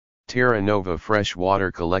Terra Nova Fresh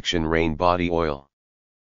Water Collection Rain Body Oil.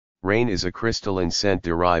 Rain is a crystalline scent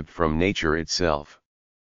derived from nature itself.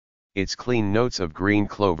 Its clean notes of green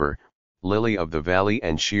clover, lily of the valley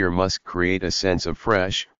and sheer musk create a sense of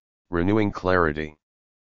fresh, renewing clarity.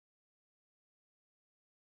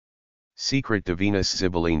 Secret de Venus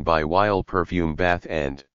Zibeline by Weil Perfume Bath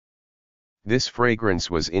and This fragrance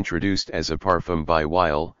was introduced as a parfum by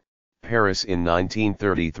Weil, Paris in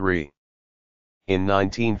 1933. In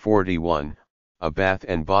 1941, a bath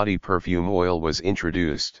and body perfume oil was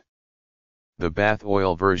introduced. The bath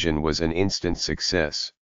oil version was an instant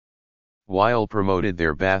success. Weil promoted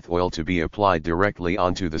their bath oil to be applied directly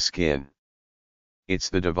onto the skin. It's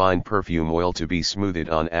the divine perfume oil to be smoothed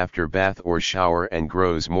on after bath or shower and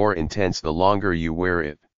grows more intense the longer you wear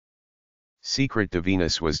it. Secret de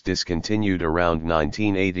Venus was discontinued around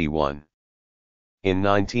 1981. In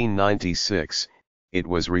 1996, it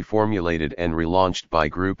was reformulated and relaunched by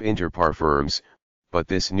Group Interparfums, but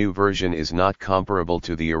this new version is not comparable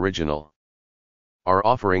to the original. Are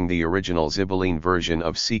offering the original Zibeline version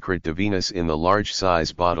of Secret de Venus in the large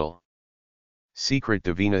size bottle. Secret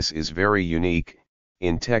de Venus is very unique,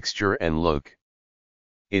 in texture and look.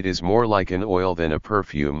 It is more like an oil than a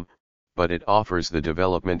perfume, but it offers the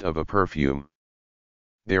development of a perfume.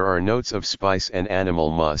 There are notes of spice and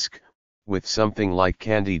animal musk, with something like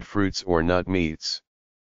candied fruits or nut meats.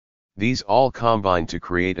 These all combine to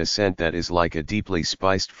create a scent that is like a deeply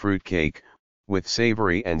spiced fruit cake, with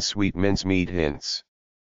savory and sweet mincemeat hints.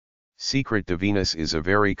 Secret de Venus is a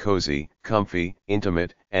very cozy, comfy,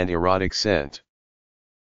 intimate, and erotic scent.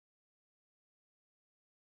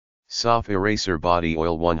 Saaf Eraser Body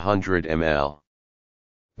Oil 100 ml.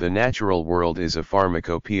 The natural world is a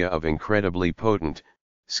pharmacopeia of incredibly potent,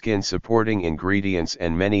 skin-supporting ingredients,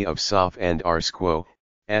 and many of Saaf&rsquo's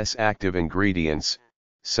active ingredients,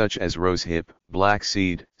 such as rosehip, black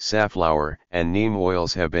seed, safflower, and neem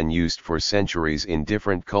oils have been used for centuries in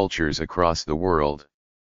different cultures across the world.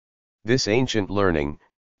 This ancient learning,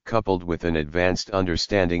 coupled with an advanced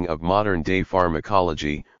understanding of modern-day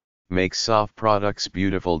pharmacology, makes Saaf products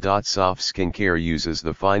beautiful. Saaf skincare uses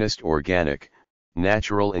the finest organic,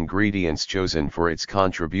 natural ingredients chosen for its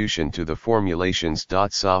contribution to the formulations.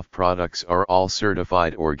 Saaf products are all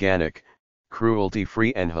certified organic,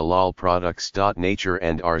 cruelty-free and halal products.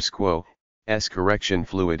 Nature&rsquo's correction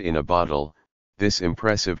fluid in a bottle. This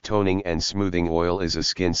impressive toning and smoothing oil is a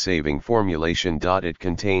skin-saving formulation. It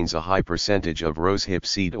contains a high percentage of rosehip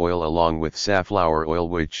seed oil along with safflower oil,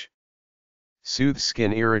 which soothes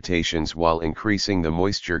skin irritations while increasing the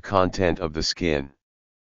moisture content of the skin.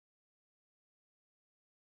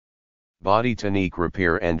 Body Tonic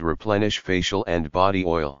Repair and Replenish Facial and Body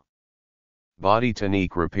Oil. Body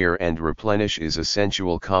Tonic Repair and Replenish is a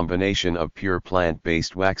sensual combination of pure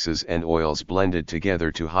plant-based waxes and oils blended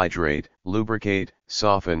together to hydrate, lubricate,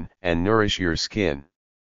 soften, and nourish your skin.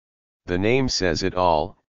 The name says it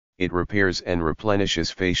all, it repairs and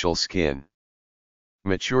replenishes facial skin.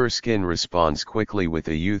 Mature skin responds quickly with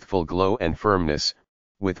a youthful glow and firmness,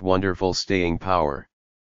 with wonderful staying power.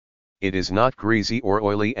 It is not greasy or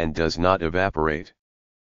oily and does not evaporate.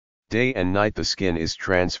 Day and night the skin is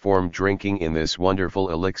transformed drinking in this wonderful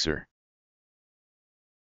elixir.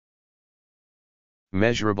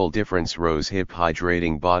 Measurable Difference Rosehip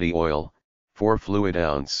Hydrating Body Oil, 4 fluid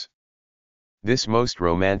ounce. This most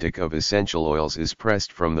romantic of essential oils is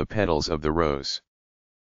pressed from the petals of the rose.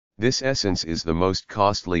 This essence is the most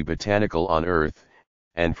costly botanical on earth,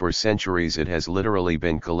 and for centuries it has literally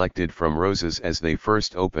been collected from roses as they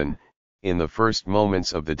first open, in the first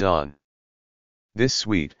moments of the dawn. This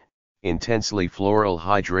sweet, intensely floral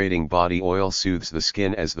hydrating body oil soothes the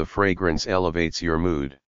skin as the fragrance elevates your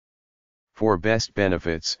mood. For best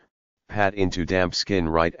benefits, pat into damp skin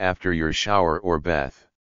right after your shower or bath.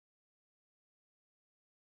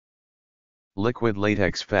 Liquid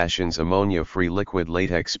Latex Fashions Ammonia-Free Liquid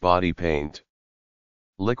Latex Body Paint.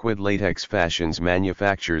 Liquid Latex Fashions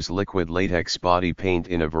manufactures liquid latex body paint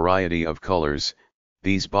in a variety of colors.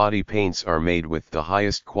 These body paints are made with the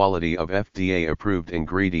highest quality of FDA-approved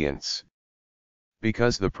ingredients.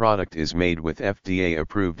 Because the product is made with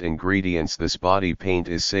FDA-approved ingredients, this body paint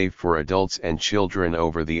is safe for adults and children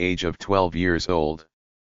over the age of 12 years old.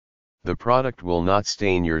 The product will not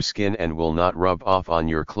stain your skin and will not rub off on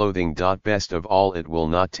your clothing. Best of all, it will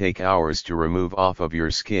not take hours to remove off of your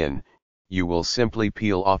skin. You will simply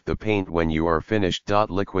peel off the paint when you are finished.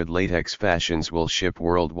 Liquid Latex Fashions will ship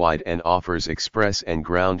worldwide and offers express and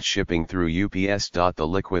ground shipping through UPS. The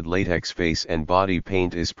liquid latex face and body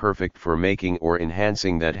paint is perfect for making or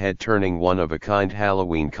enhancing that head-turning one-of-a-kind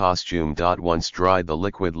Halloween costume. Once dried, the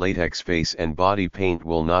liquid latex face and body paint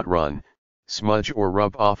will not run, smudge or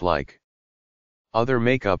rub off like other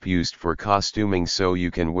makeup used for costuming so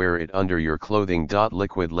you can wear it under your clothing.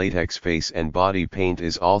 Liquid latex face and body paint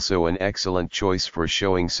is also an excellent choice for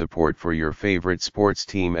showing support for your favorite sports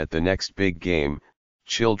team at the next big game,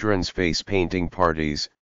 children's face painting parties,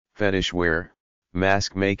 fetish wear,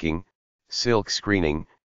 mask making, silk screening,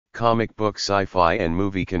 comic book sci-fi and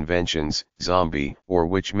movie conventions, zombie or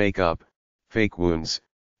witch makeup, fake wounds,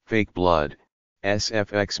 fake blood,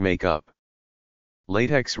 SFX makeup.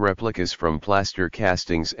 Latex replicas from plaster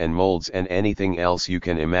castings and molds and anything else you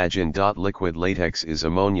can imagine. Liquid latex is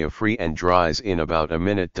ammonia-free and dries in about a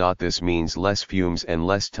minute. This means less fumes and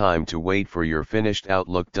less time to wait for your finished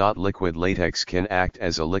outlook. Liquid latex can act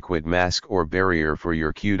as a liquid mask or barrier for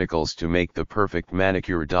your cuticles to make the perfect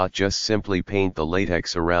manicure. Just simply paint the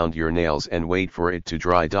latex around your nails and wait for it to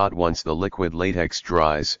dry. Once the liquid latex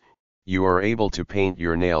dries, you are able to paint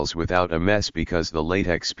your nails without a mess because the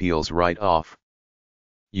latex peels right off.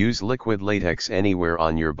 Use liquid latex anywhere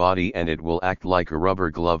on your body and it will act like a rubber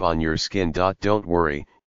glove on your skin. Don't worry,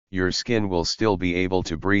 your skin will still be able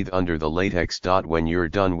to breathe under the latex. When you're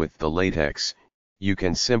done with the latex, you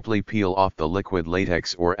can simply peel off the liquid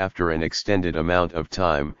latex or after an extended amount of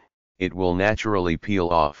time, it will naturally peel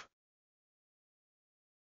off.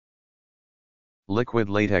 Liquid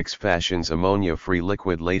Latex Fashions Ammonia-Free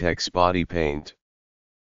Liquid Latex Body Paint.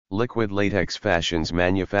 Liquid Latex Fashions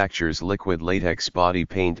manufactures liquid latex body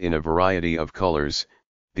paint in a variety of colors.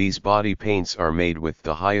 These body paints are made with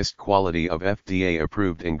the highest quality of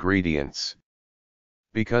FDA-approved ingredients.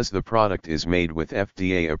 Because the product is made with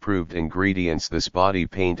FDA-approved ingredients, this body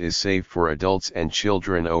paint is safe for adults and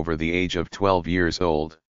children over the age of 12 years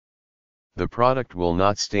old. The product will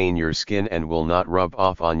not stain your skin and will not rub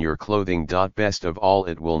off on your clothing. Best of all,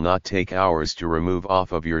 it will not take hours to remove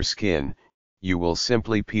off of your skin. You will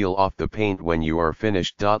simply peel off the paint when you are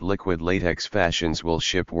finished. Liquid Latex Fashions will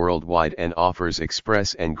ship worldwide and offers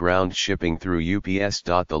express and ground shipping through UPS.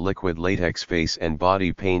 The liquid latex face and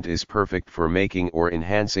body paint is perfect for making or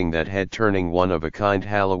enhancing that head-turning one-of-a-kind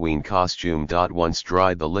Halloween costume. Once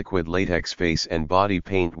dried, the liquid latex face and body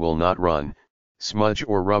paint will not run, smudge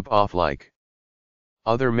or rub off like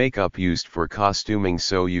other makeup used for costuming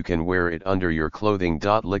so you can wear it under your clothing.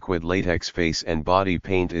 Liquid latex face and body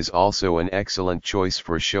paint is also an excellent choice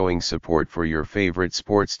for showing support for your favorite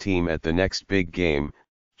sports team at the next big game,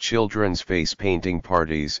 children's face painting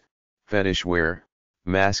parties, fetish wear,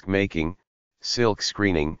 mask making, silk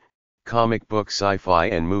screening, comic book sci-fi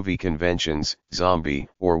and movie conventions, zombie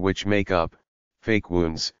or witch makeup, fake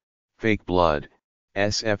wounds, fake blood,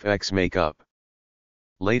 SFX makeup.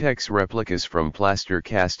 Latex replicas from plaster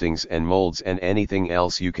castings and molds and anything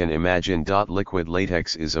else you can imagine. Liquid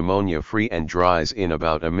latex is ammonia-free and dries in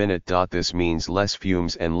about a minute. This means less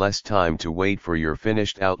fumes and less time to wait for your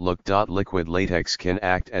finished outlook. Liquid latex can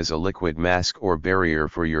act as a liquid mask or barrier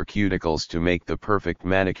for your cuticles to make the perfect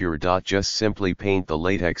manicure. Just simply paint the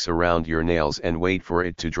latex around your nails and wait for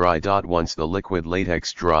it to dry. Once the liquid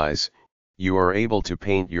latex dries, you are able to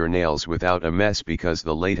paint your nails without a mess because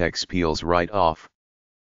the latex peels right off.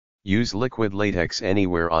 Use liquid latex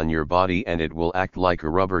anywhere on your body and it will act like a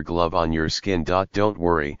rubber glove on your skin. Don't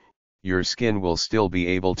worry, your skin will still be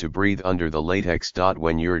able to breathe under the latex.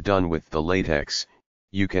 When you're done with the latex,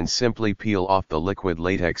 you can simply peel off the liquid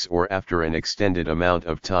latex or after an extended amount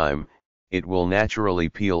of time, it will naturally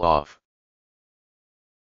peel off.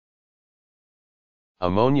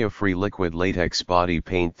 Ammonia-free liquid latex body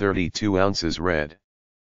paint 32 ounces red.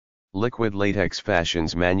 Liquid Latex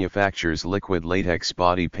Fashions manufactures liquid latex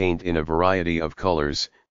body paint in a variety of colors.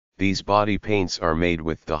 These body paints are made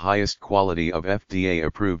with the highest quality of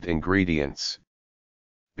FDA-approved ingredients.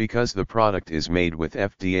 Because the product is made with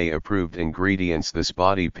FDA-approved ingredients, this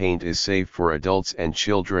body paint is safe for adults and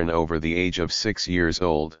children over the age of 6 years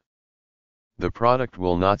old. The product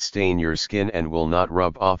will not stain your skin and will not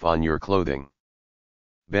rub off on your clothing.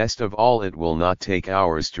 Best of all, it will not take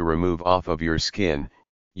hours to remove off of your skin.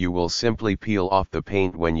 You will simply peel off the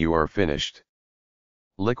paint when you are finished.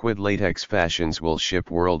 Liquid Latex Fashions will ship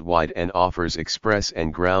worldwide and offers express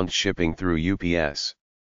and ground shipping through UPS.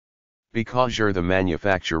 Because you're the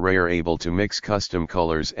manufacturer able to mix custom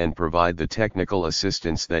colors and provide the technical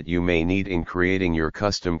assistance that you may need in creating your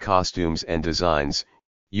custom costumes and designs,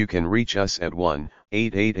 you can reach us at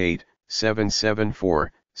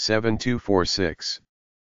 1-888-774-7246.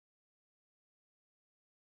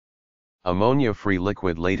 Ammonia-free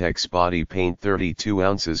liquid latex body paint 32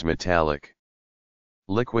 ounces metallic.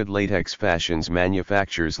 Liquid Latex Fashions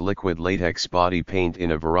manufactures liquid latex body paint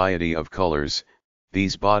in a variety of colors.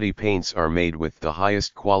 These body paints are made with the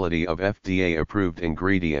highest quality of FDA-approved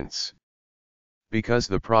ingredients. Because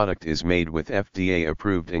the product is made with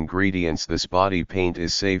FDA-approved ingredients, this body paint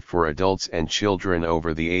is safe for adults and children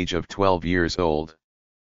over the age of 12 years old.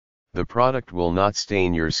 The product will not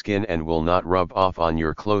stain your skin and will not rub off on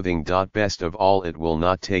your clothing. Best of all, it will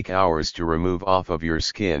not take hours to remove off of your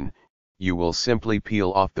skin. You will simply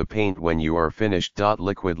peel off the paint when you are finished.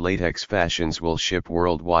 Liquid Latex Fashions will ship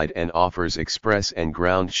worldwide and offers express and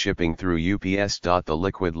ground shipping through UPS. The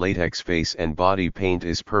liquid latex face and body paint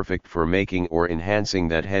is perfect for making or enhancing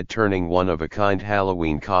that head-turning one-of-a-kind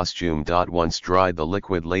Halloween costume. Once dried, the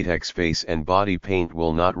liquid latex face and body paint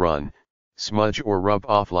will not run, smudge or rub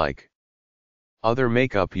off like other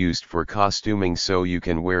makeup used for costuming, so you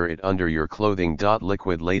can wear it under your clothing.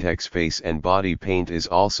 Liquid latex face and body paint is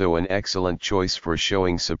also an excellent choice for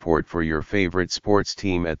showing support for your favorite sports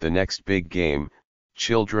team at the next big game,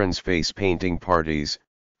 children's face painting parties,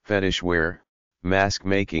 fetish wear, mask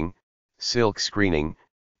making, silk screening,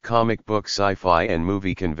 comic book, sci-fi and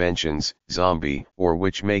movie conventions, zombie or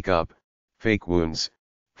witch makeup, fake wounds,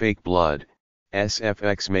 fake blood,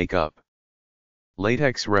 SFX makeup.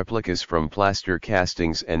 Latex replicas from plaster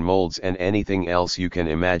castings and molds and anything else you can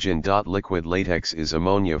imagine. Liquid latex is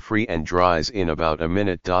ammonia-free and dries in about a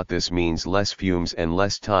minute. This means less fumes and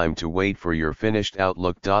less time to wait for your finished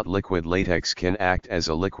outlook. Liquid latex can act as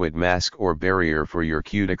a liquid mask or barrier for your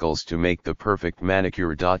cuticles to make the perfect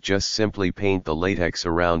manicure. Just simply paint the latex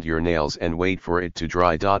around your nails and wait for it to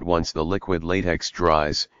dry. Once the liquid latex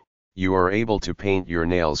dries, you are able to paint your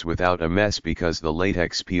nails without a mess because the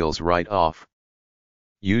latex peels right off.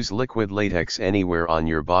 Use liquid latex anywhere on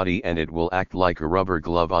your body and it will act like a rubber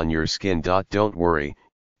glove on your skin. Don't worry,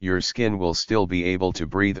 your skin will still be able to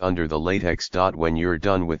breathe under the latex. When you're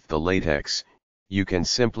done with the latex, you can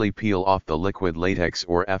simply peel off the liquid latex,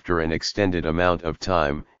 or after an extended amount of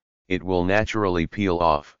time, it will naturally peel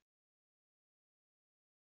off.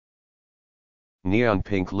 Neon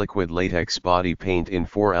Pink Liquid Latex Body Paint in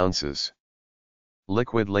 4 ounces.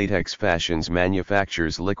 Liquid Latex Fashions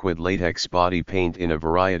manufactures liquid latex body paint in a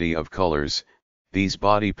variety of colors. These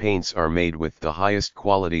body paints are made with the highest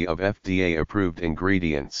quality of FDA-approved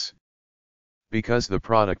ingredients. Because the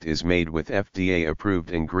product is made with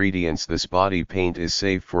FDA-approved ingredients, this body paint is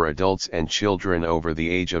safe for adults and children over the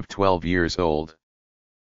age of 12 years old.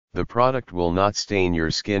 The product will not stain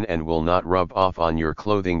your skin and will not rub off on your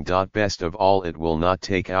clothing. Best of all, it will not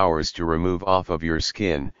take hours to remove off of your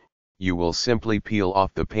skin. You will simply peel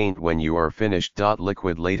off the paint when you are finished.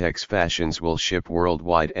 Liquid Latex Fashions will ship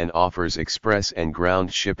worldwide and offers express and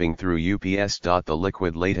ground shipping through UPS. The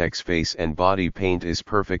liquid latex face and body paint is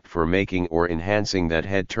perfect for making or enhancing that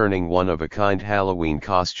head-turning one-of-a-kind Halloween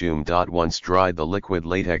costume. Once dried, the liquid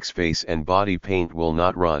latex face and body paint will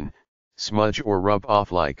not run, smudge or rub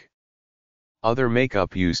off like other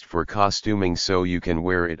makeup used for costuming, so you can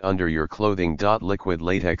wear it under your clothing. Liquid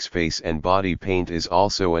latex face and body paint is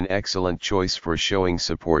also an excellent choice for showing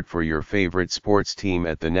support for your favorite sports team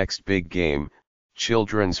at the next big game,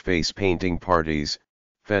 children's face painting parties,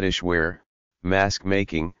 fetish wear, mask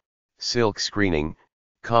making, silk screening,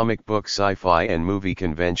 comic book, sci-fi and movie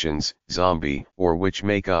conventions, zombie or witch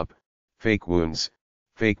makeup, fake wounds,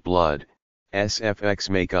 fake blood,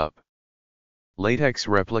 SFX makeup. Latex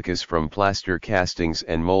replicas from plaster castings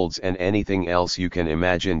and molds and anything else you can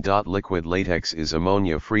imagine. Liquid latex is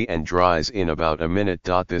ammonia-free and dries in about a minute.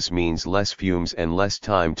 This means less fumes and less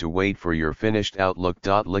time to wait for your finished outlook.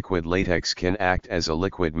 Liquid latex can act as a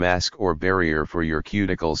liquid mask or barrier for your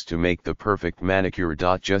cuticles to make the perfect manicure.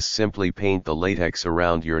 Just simply paint the latex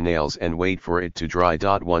around your nails and wait for it to dry.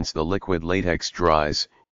 Once the liquid latex dries,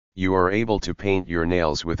 you are able to paint your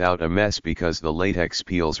nails without a mess because the latex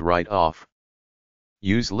peels right off.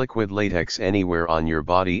 Use liquid latex anywhere on your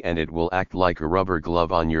body and it will act like a rubber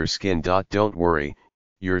glove on your skin. Don't worry,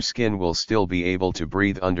 your skin will still be able to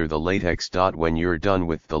breathe under the latex. When you're done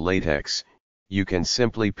with the latex, you can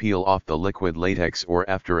simply peel off the liquid latex, or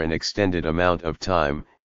after an extended amount of time,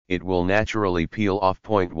 it will naturally peel off.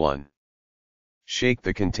 Point 1. Shake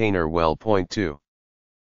the container well. Point 2.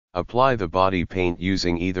 Apply the body paint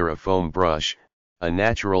using either a foam brush, a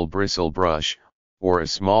natural bristle brush, or a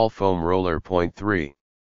small foam roller. Point 3.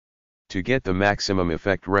 To get the maximum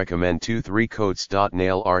effect, recommend 2-3 coats.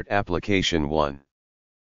 Nail art application 1.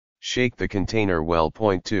 Shake the container well.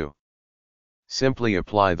 Point 2. Simply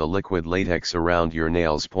apply the liquid latex around your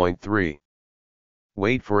nails. Point 3.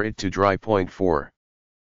 Wait for it to dry. Point 4.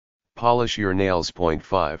 Polish your nails. Point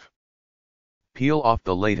 5. Peel off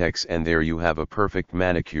the latex and there you have a perfect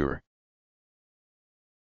manicure.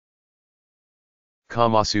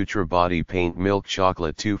 Kama Sutra Body Paint Milk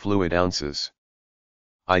Chocolate 2 fluid ounces.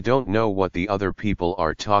 I don't know what the other people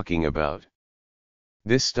are talking about.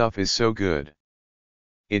 This stuff is so good.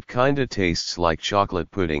 It kinda tastes like chocolate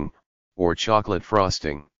pudding, or chocolate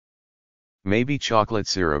frosting. Maybe chocolate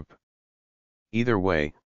syrup. Either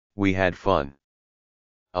way, we had fun.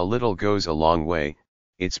 A little goes a long way,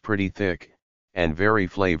 it's pretty thick, and very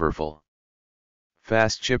flavorful.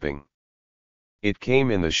 Fast shipping. It came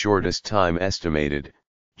in the shortest time estimated,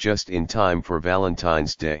 just in time for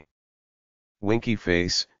Valentine's Day. Winky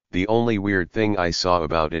face, the only weird thing I saw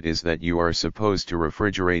about it is that you are supposed to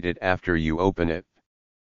refrigerate it after you open it.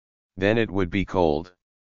 Then it would be cold.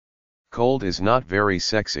 Cold is not very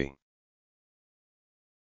sexy.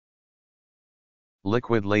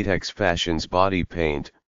 Liquid Latex Fashions Body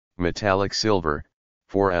Paint, Metallic Silver,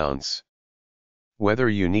 4 ounce. Whether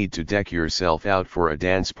you need to deck yourself out for a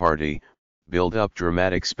dance party, build up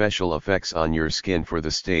dramatic special effects on your skin for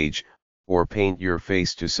the stage, or paint your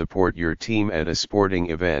face to support your team at a sporting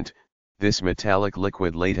event, this metallic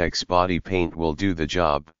liquid latex body paint will do the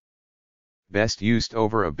job. Best used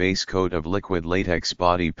over a base coat of liquid latex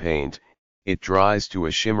body paint, it dries to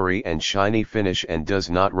a shimmery and shiny finish and does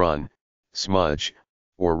not run, smudge,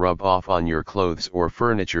 or rub off on your clothes or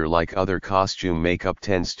furniture like other costume makeup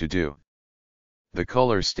tends to do. The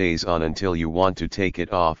color stays on until you want to take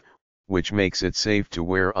it off, which makes it safe to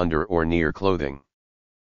wear under or near clothing.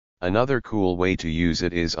 Another cool way to use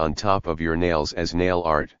it is on top of your nails as nail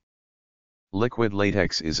art. Liquid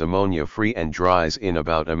latex is ammonia-free and dries in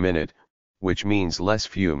about a minute, which means less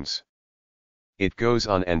fumes. It goes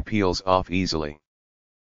on and peels off easily.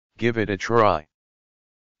 Give it a try.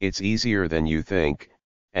 It's easier than you think,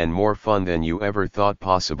 and more fun than you ever thought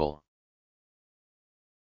possible.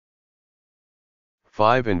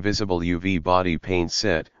 5 Invisible UV Body Paint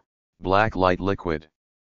Set, Black Light Liquid.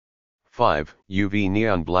 5 UV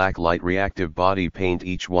Neon Black Light Reactive Body Paint.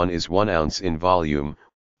 Each one is 1 ounce in volume,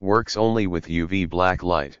 works only with UV black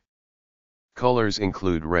light. Colors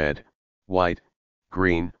include red, white,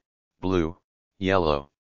 green, blue, yellow.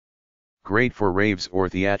 Great for raves or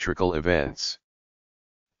theatrical events.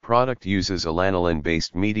 Product uses a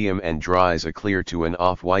lanolin-based medium and dries a clear to an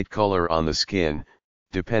off-white color on the skin,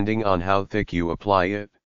 depending on how thick you apply it.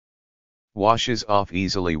 Washes off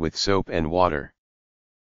easily with soap and water.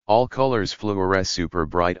 All colors fluoresce super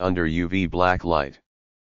bright under UV black light.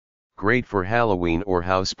 Great for Halloween or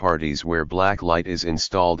house parties where black light is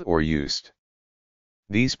installed or used.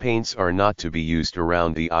 These paints are not to be used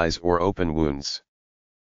around the eyes or open wounds.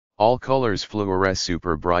 All colors fluoresce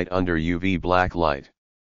super bright under UV black light.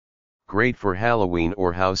 Great for Halloween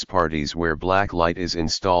or house parties where black light is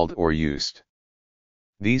installed or used.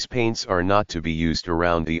 These paints are not to be used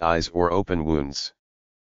around the eyes or open wounds.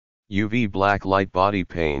 UV black light body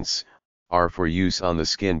paints are for use on the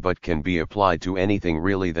skin but can be applied to anything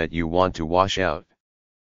really that you want to wash out.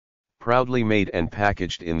 Proudly made and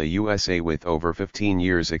packaged in the USA with over 15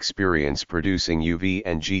 years experience producing UV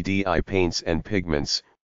and GDI paints and pigments,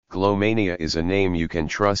 Glowmania is a name you can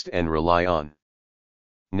trust and rely on.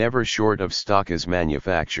 Never short of stock as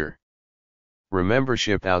manufacture. Remember,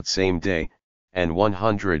 ship out same day, and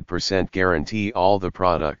 100% guarantee all the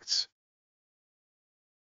products.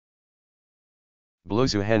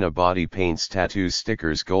 Bluzu Henna Body Paints Tattoo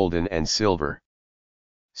Stickers Golden and Silver.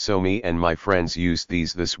 So me and my friends used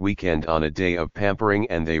these this weekend on a day of pampering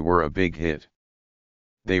and they were a big hit.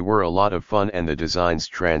 They were a lot of fun and the designs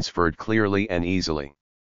transferred clearly and easily.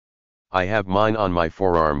 I have mine on my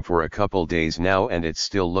forearm for a couple days now and it's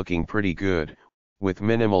still looking pretty good, with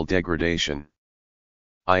minimal degradation.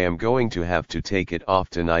 I am going to have to take it off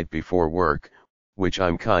tonight before work, which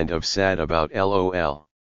I'm kind of sad about, lol.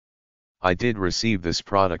 I did receive this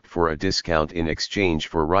product for a discount in exchange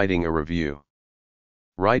for writing a review.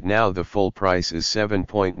 Right now the full price is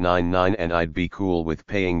 $7.99 and I'd be cool with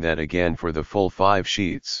paying that again for the full 5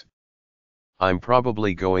 sheets. I'm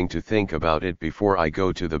probably going to think about it before I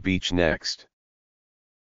go to the beach next.